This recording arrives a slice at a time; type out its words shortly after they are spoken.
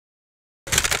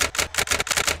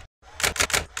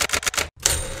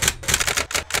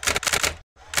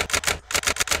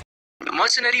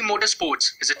Mercenary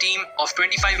Motorsports is a team of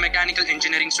 25 mechanical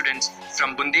engineering students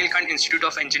from Bundelkhand Institute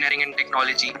of Engineering and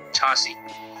Technology, Jhansi,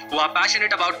 who are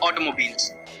passionate about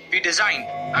automobiles. We design,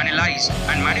 analyze,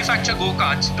 and manufacture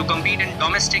go-karts to compete in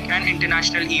domestic and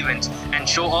international events and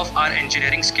show off our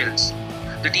engineering skills.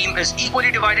 The team is equally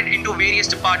divided into various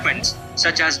departments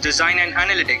such as design and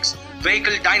analytics,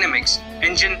 vehicle dynamics,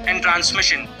 engine and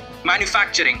transmission,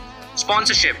 manufacturing,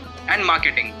 sponsorship, and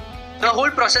marketing. The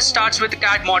whole process starts with the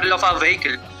CAD model of our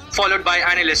vehicle, followed by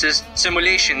analysis,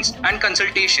 simulations, and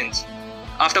consultations.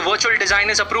 After virtual design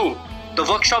is approved, the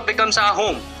workshop becomes our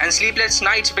home and sleepless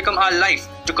nights become our life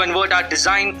to convert our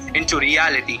design into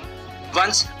reality.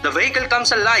 Once the vehicle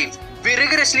comes alive, we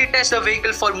rigorously test the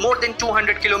vehicle for more than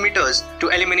 200 kilometers to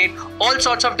eliminate all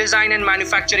sorts of design and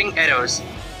manufacturing errors.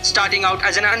 Starting out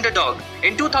as an underdog,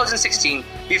 in 2016,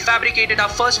 we fabricated our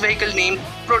first vehicle named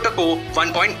Protoco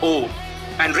 1.0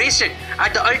 and raced it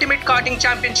at the Ultimate Karting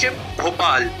Championship,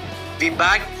 Bhopal. We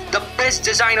bagged the Best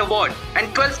Design Award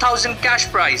and 12,000 cash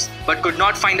prize but could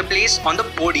not find a place on the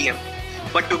podium.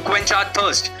 But to quench our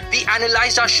thirst, we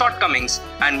analyzed our shortcomings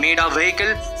and made our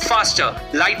vehicle faster,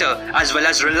 lighter as well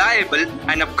as reliable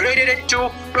and upgraded it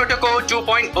to Protoco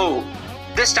 2.0.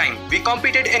 This time, we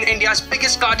competed in India's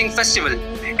biggest karting festival,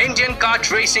 Indian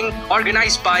Kart Racing,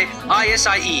 organized by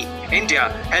ISIE India,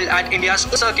 held at India's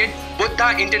circuit,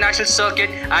 Buddha International Circuit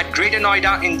at Greater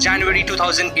Noida in January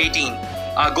 2018.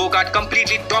 Our go-kart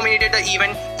completely dominated the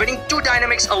event, winning 2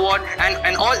 Dynamics Award and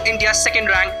an All-India second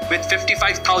rank with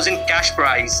 55,000 cash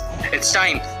prize. It's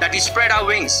time that we spread our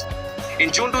wings.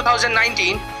 In June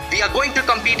 2019, we are going to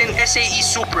compete in SAE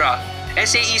Supra.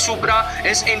 SAE Supra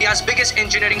is India's biggest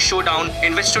engineering showdown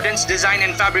in which students design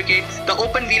and fabricate the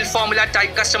open-wheel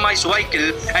formula-type customized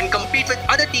vehicle and compete with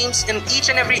other teams in each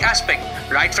and every aspect,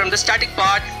 right from the static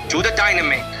part to the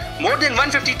dynamic. More than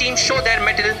 150 teams show their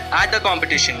mettle at the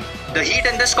competition. The heat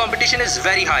in this competition is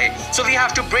very high, so we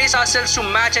have to brace ourselves to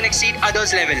match and exceed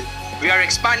others' level. We are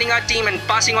expanding our team and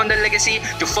passing on the legacy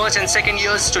to first and second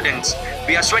year students.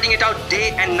 We are sweating it out day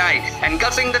and night,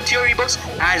 engulfing the theory books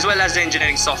as well as the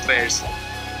engineering softwares.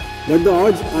 But the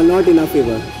odds are not in our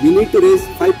favor. We need to raise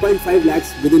 5.5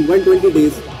 lakhs within 120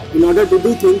 days in order to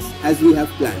do things as we have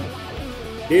planned.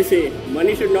 They say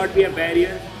money should not be a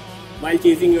barrier while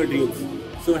chasing your dreams.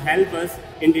 So help us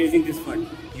in raising this fund.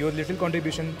 Your little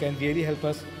contribution can really help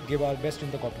us give our best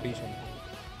in the competition.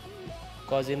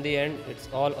 Because in the end, it's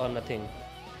all or nothing.